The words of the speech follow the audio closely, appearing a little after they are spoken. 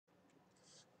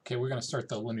Okay, we're going to start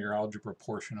the linear algebra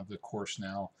portion of the course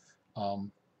now.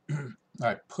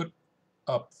 I put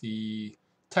up the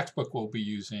textbook we'll be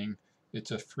using.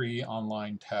 It's a free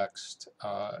online text.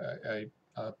 I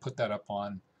put that up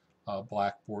on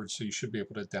Blackboard, so you should be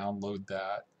able to download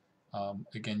that.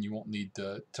 Again, you won't need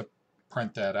to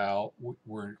print that out.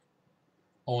 We're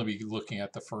only be looking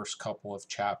at the first couple of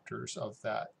chapters of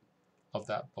that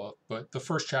book. But the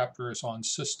first chapter is on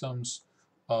systems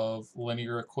of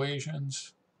linear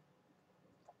equations.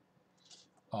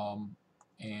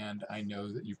 And I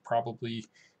know that you've probably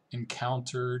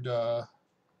encountered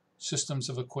systems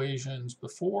of equations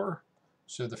before.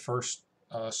 So the first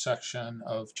section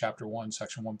of Chapter 1,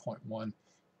 Section 1.1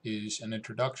 is an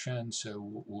introduction.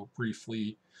 So we'll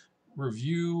briefly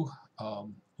review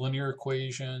linear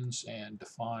equations and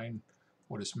define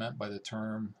what is meant by the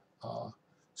term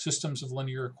systems of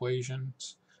linear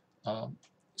equations.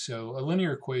 So a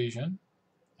linear equation,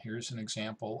 here's an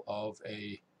example of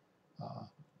a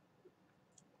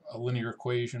linear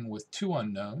equation with two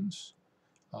unknowns.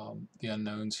 The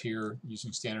unknowns here,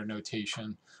 using standard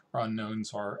notation, our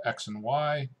unknowns are x and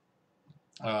y.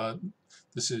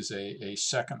 This is a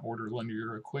second order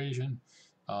linear equation.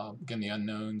 Again, the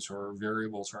unknowns or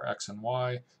variables are x and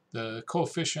y. The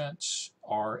coefficients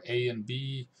are a and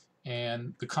b,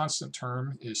 and the constant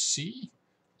term is c.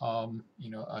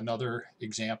 Another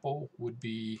example would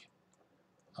be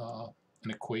an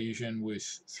equation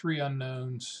with three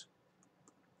unknowns.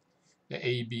 The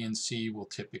a, b, and c will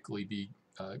typically be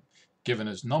given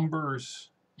as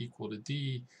numbers equal to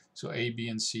d. So a, b,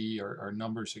 and c are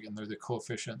numbers. Again, they're the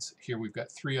coefficients. Here we've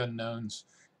got three unknowns,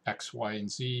 x, y,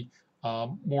 and z.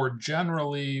 More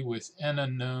generally, with n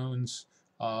unknowns,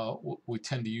 we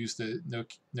tend to use the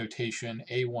notation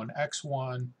a1,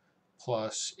 x1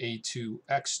 plus a2,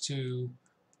 x2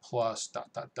 plus ...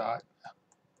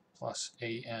 plus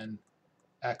an,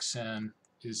 xn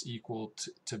is equal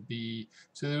to b.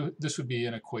 So this would be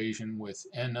an equation with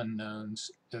n unknowns,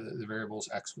 the variables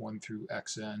x1 through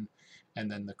xn,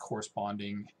 and then the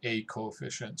corresponding a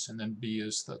coefficients, and then b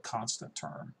is the constant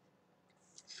term.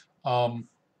 A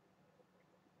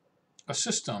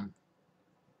system,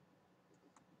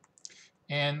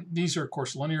 and these are of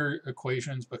course linear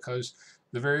equations because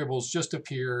the variables just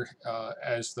appear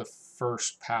as the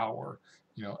first power.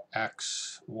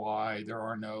 X, y, there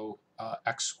are no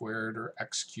x squared or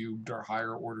x cubed or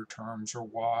higher order terms, or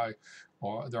y,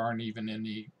 or there aren't even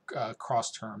any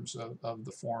cross terms of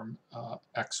the form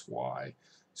x, y.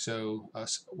 So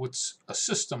what's a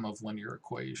system of linear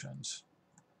equations?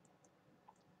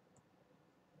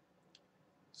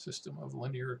 System of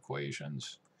linear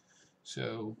equations.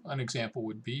 So an example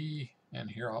would be,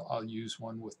 and here I'll use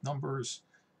one with numbers,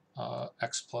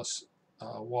 x plus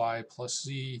y plus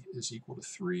z is equal to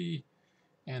 3,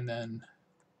 and then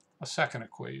a second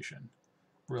equation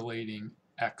relating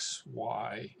x,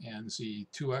 y, and z.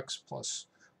 2x plus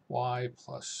y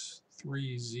plus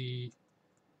 3z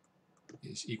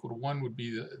is equal to 1 would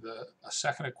be a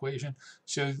second equation.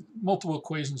 So multiple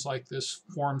equations like this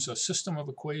forms a system of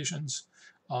equations.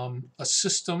 A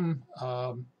system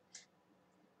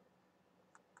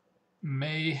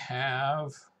may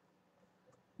have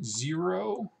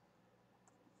 0,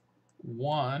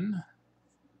 1,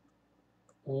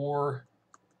 or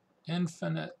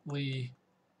infinitely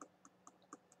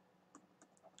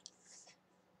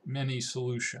many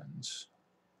solutions.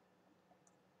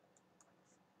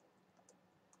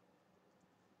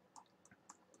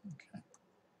 Okay.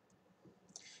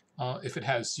 If it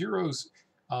has zero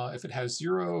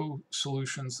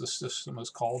solutions, the system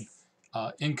is called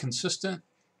inconsistent.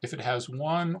 If it has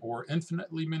one or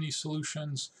infinitely many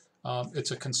solutions,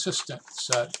 it's a consistent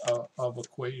set of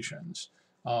equations.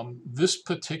 This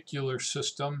particular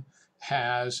system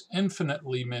has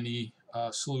infinitely many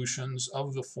solutions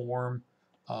of the form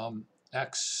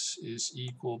x is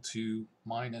equal to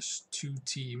minus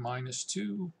 2t minus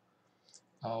 2,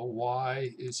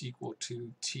 y is equal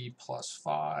to t plus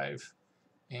 5,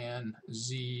 and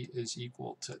z is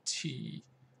equal to t.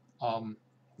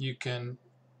 You can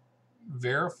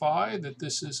verify that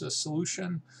this is a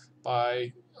solution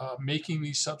by making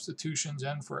these substitutions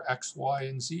n for x, y,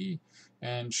 and z,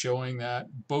 and showing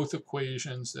that both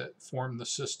equations that form the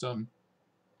system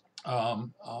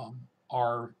hold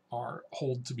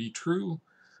to be true.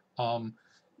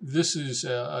 This is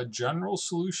a general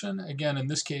solution. Again, in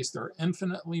this case, there are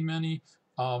infinitely many.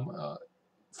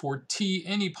 For t,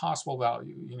 any possible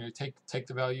value, take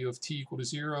the value of t equal to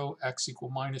 0, x equal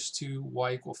minus 2,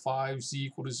 y equal 5, z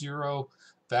equal to 0.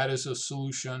 That is a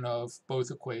solution of both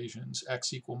equations.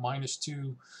 X equal minus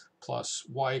 2 plus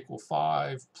y equal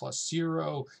 5 plus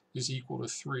 0 is equal to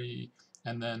 3.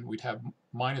 And then we'd have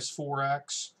minus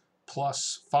 4x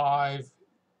plus 5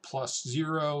 plus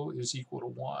 0 is equal to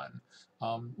 1.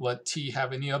 Let t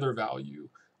have any other value.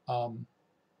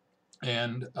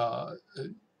 And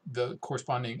the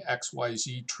corresponding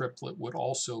XYZ triplet would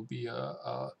also be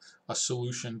a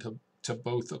solution to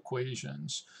both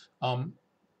equations.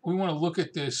 We want to look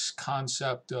at this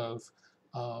concept of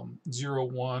 0,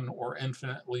 1, or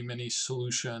infinitely many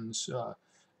solutions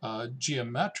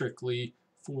geometrically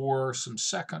for some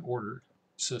second order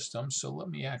systems. So let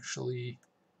me actually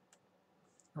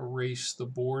erase the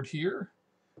board here.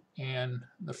 And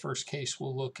the first case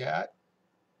we'll look at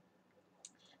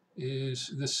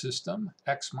is this system,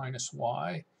 x minus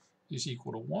y is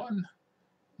equal to 1,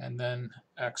 and then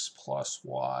x plus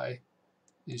y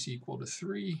is equal to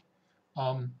 3.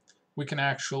 We can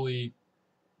actually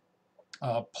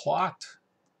plot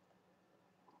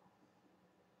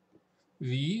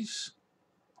these,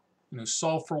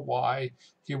 solve for y.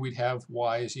 Here we'd have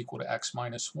y is equal to x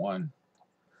minus 1.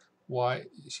 Y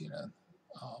is,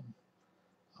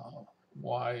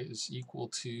 y is equal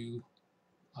to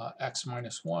x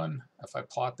minus 1. If I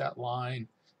plot that line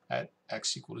at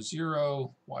x equal to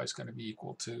 0, y is going to be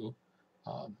equal to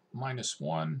minus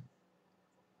 1,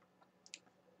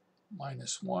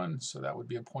 minus 1. So that would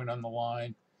be a point on the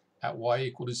line. At y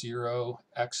equal to 0,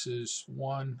 x is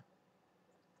 1.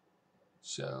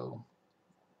 So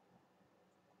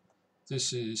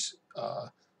this is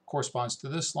corresponds to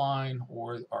this line,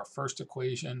 or our first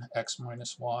equation, x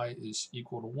minus y is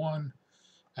equal to 1.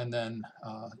 And then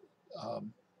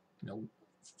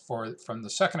from the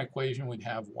second equation, we'd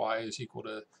have y is equal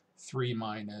to 3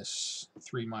 minus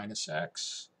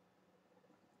x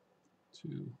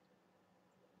to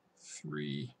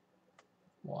 3.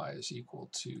 Y is equal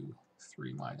to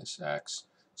 3 minus x.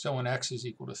 So when x is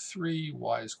equal to 3,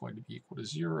 y is going to be equal to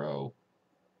 0.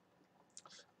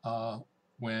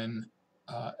 When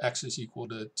x is equal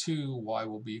to 2, y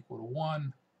will be equal to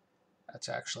 1. That's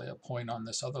actually a point on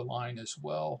this other line as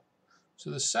well. So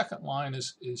the second line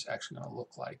is actually going to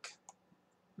look like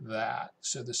that.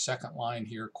 So the second line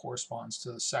here corresponds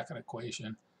to the second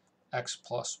equation, x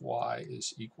plus y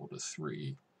is equal to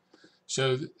 3.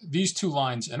 So these two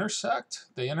lines intersect.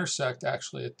 They intersect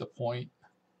actually at the point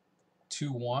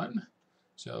 2, 1.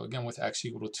 So again, with x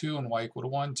equal to 2 and y equal to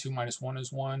 1, 2 minus 1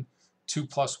 is 1. 2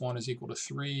 plus 1 is equal to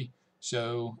 3.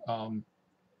 So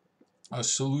a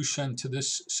solution to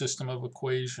this system of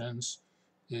equations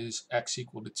is x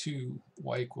equal to 2,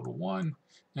 y equal to 1.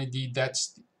 And indeed,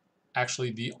 that's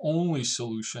actually the only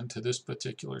solution to this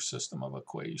particular system of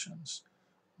equations.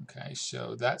 Okay,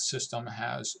 so that system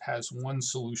has one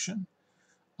solution.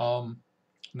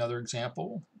 Another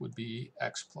example would be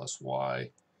x plus y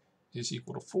is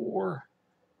equal to 4,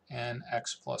 and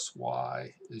x plus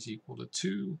y is equal to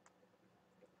 2.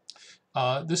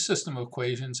 This system of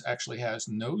equations actually has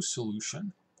no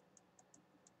solution,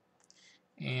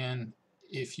 and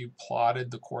if you plotted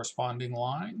the corresponding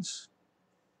lines,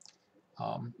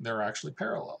 they're actually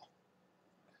parallel.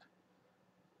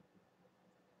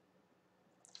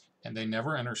 And they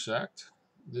never intersect.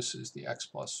 This is the x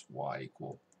plus y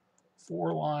equal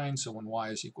 4 line, so when y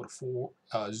is equal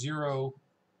to 0,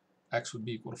 x would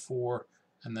be equal to 4,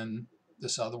 and then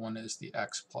this other one is the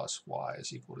x plus y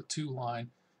is equal to 2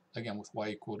 line. Again, with y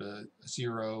equal to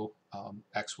 0,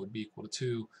 x would be equal to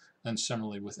 2. And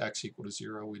similarly, with x equal to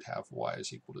 0, we'd have y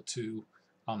is equal to 2.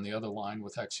 On the other line,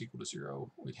 with x equal to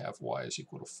 0, we'd have y is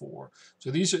equal to 4.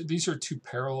 So these are two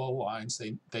parallel lines.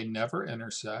 They never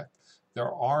intersect.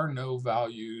 There are no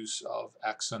values of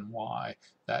x and y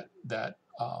that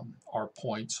are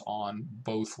points on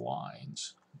both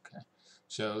lines. Okay,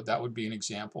 so that would be an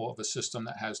example of a system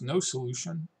that has no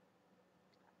solution.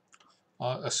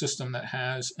 A system that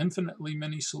has infinitely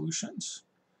many solutions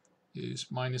is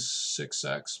minus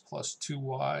 6x plus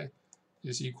 2y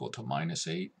is equal to minus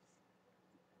 8,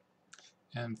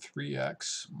 and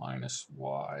 3x minus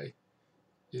y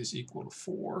is equal to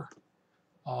 4.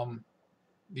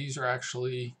 These are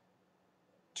actually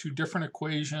two different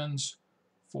equations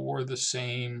for the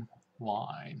same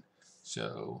line.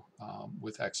 So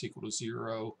with x equal to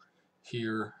 0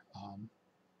 here,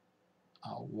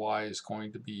 y is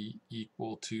going to be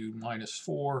equal to minus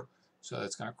 4, so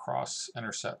that's going to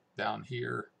cross-intercept down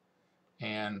here.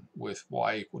 And with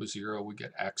y equal to 0, we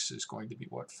get x is going to be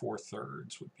what,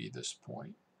 4/3 would be this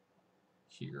point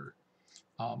here.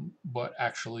 But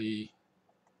actually,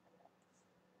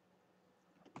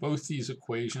 both these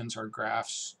equations are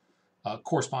graphs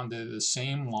correspond to the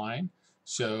same line.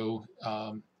 So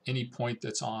any point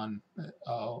that's on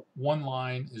one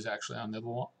line is actually on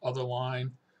the other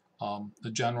line.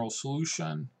 The general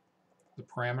solution, the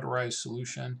parameterized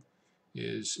solution,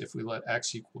 is if we let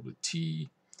x equal to t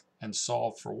and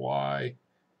solve for y,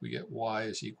 we get y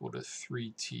is equal to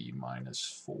 3t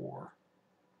minus 4.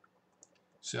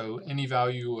 So any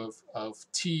value of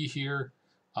t here,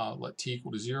 let t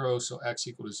equal to 0, so x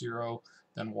equal to 0,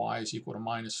 then y is equal to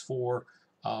minus 4.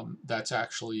 That's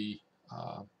actually,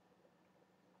 I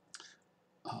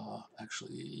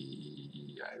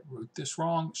wrote this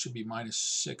wrong. It should be minus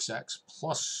 6x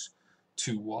plus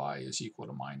 2y is equal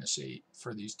to minus 8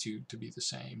 for these two to be the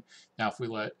same. Now if we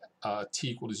let t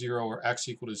equal to 0 or x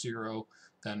equal to 0,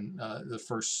 then the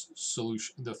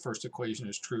first equation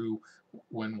is true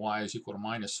when y is equal to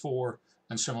minus 4.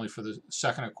 And similarly for the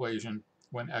second equation,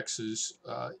 when x is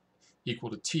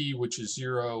equal to t, which is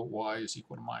 0, y is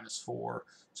equal to minus 4.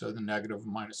 So the negative of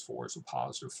minus 4 is a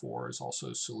positive 4 is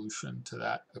also a solution to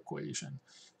that equation.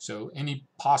 So any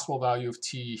possible value of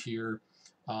t here,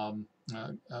 we can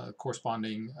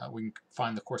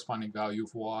find the corresponding value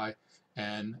of y,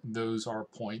 and those are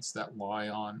points that lie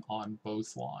on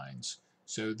both lines.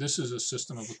 So this is a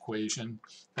system of equation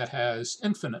that has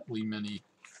infinitely many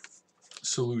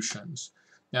solutions.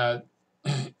 Now,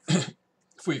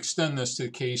 if we extend this to the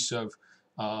case of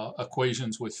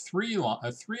equations with three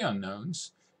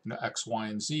unknowns, x, y,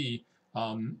 and z,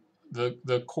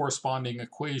 the corresponding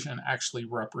equation actually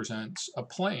represents a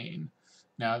plane.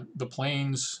 Now, the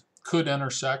planes could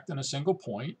intersect in a single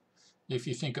point. If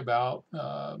you think about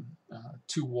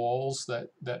two walls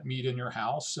that meet in your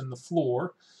house and the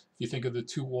floor, if you think of the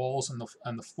two walls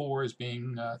and the floor as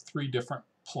being three different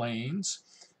planes,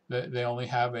 they only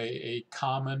have a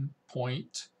common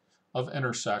point of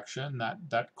intersection,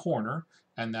 that corner,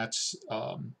 and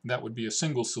that would be a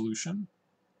single solution.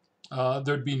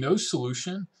 There'd be no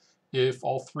solution if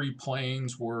all three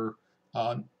planes were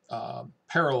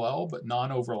parallel but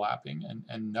non-overlapping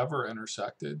and never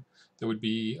intersected. There would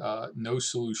be no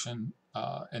solution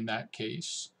in that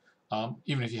case.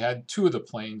 Even if you had two of the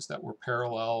planes that were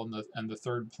parallel and the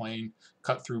third plane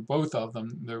cut through both of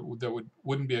them, there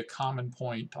wouldn't be a common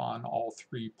point on all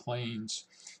three planes,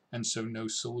 and so no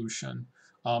solution.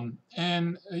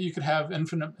 And you could have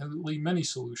infinitely many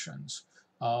solutions.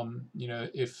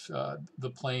 If the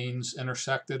planes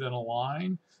intersected in a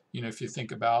line, if you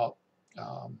think about,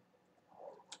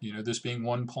 this being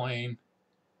one plane,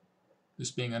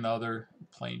 this being another,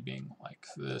 plane being like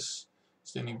this,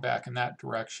 standing back in that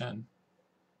direction,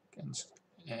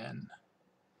 and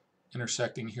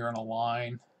intersecting here on a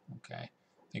line. Okay,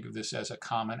 think of this as a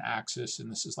common axis,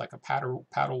 and this is like a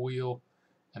paddle wheel,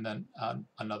 and then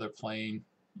another plane,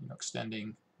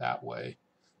 extending that way.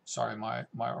 Sorry, my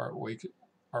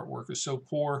artwork is so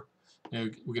poor.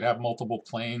 We could have multiple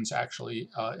planes actually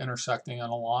intersecting on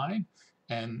a line,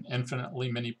 and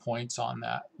infinitely many points on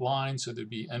that line, so there'd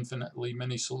be infinitely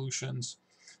many solutions.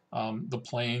 The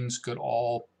planes could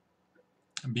all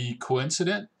be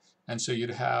coincident, and so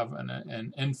you'd have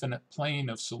an infinite plane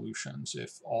of solutions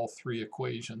if all three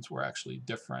equations were actually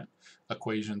different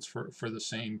equations for the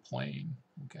same plane.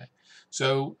 Okay,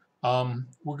 so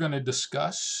we're going to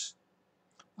discuss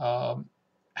how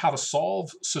to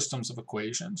solve systems of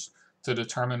equations to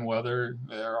determine whether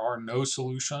there are no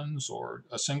solutions or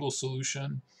a single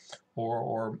solution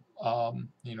or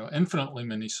infinitely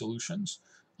many solutions.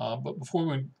 But before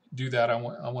we do that, I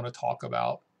want to talk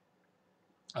about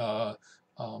and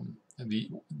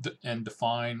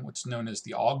define what's known as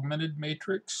the augmented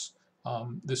matrix.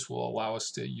 This will allow us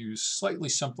to use slightly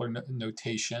simpler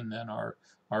notation than our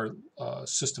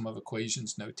system of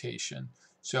equations notation.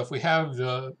 So if we have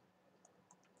the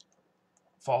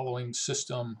following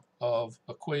system of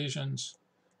equations,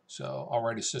 so I'll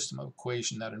write a system of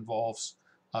equation that involves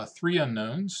three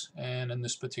unknowns, and in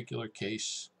this particular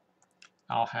case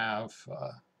I'll have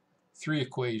three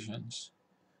equations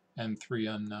and three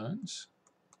unknowns.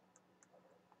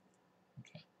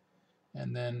 Okay,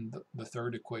 and then the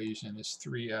third equation is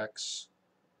 3x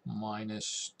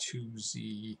minus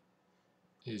 2z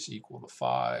is equal to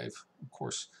 5. Of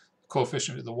course, the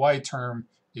coefficient of the y term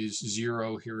is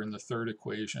 0 here in the third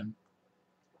equation.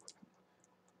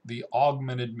 The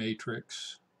augmented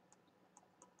matrix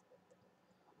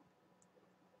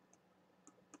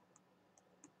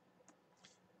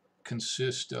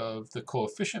consists of the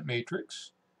coefficient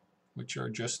matrix, which are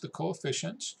just the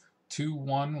coefficients, 2,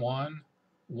 1, 1,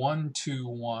 1, 2,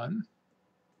 1.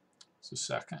 So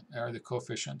second are the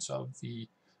coefficients of the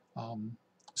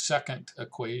second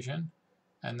equation,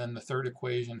 and then the third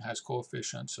equation has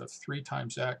coefficients of 3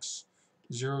 times x,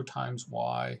 0 times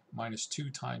y, minus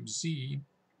 2 times z,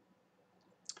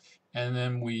 and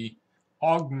then we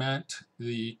augment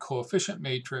the coefficient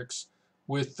matrix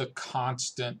with the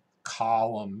constant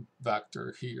column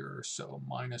vector here, so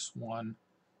minus 1,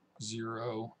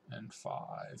 0, and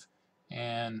 5.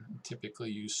 And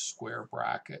typically use square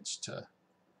brackets to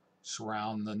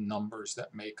surround the numbers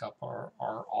that make up our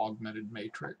augmented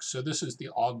matrix. So this is the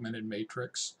augmented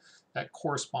matrix that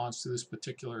corresponds to this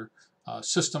particular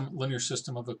linear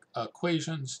system of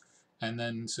equations. And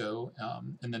then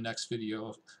in the next video,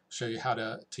 I'll show you how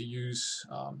to use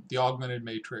the augmented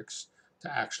matrix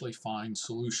to actually find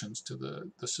solutions to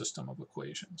the system of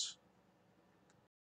equations.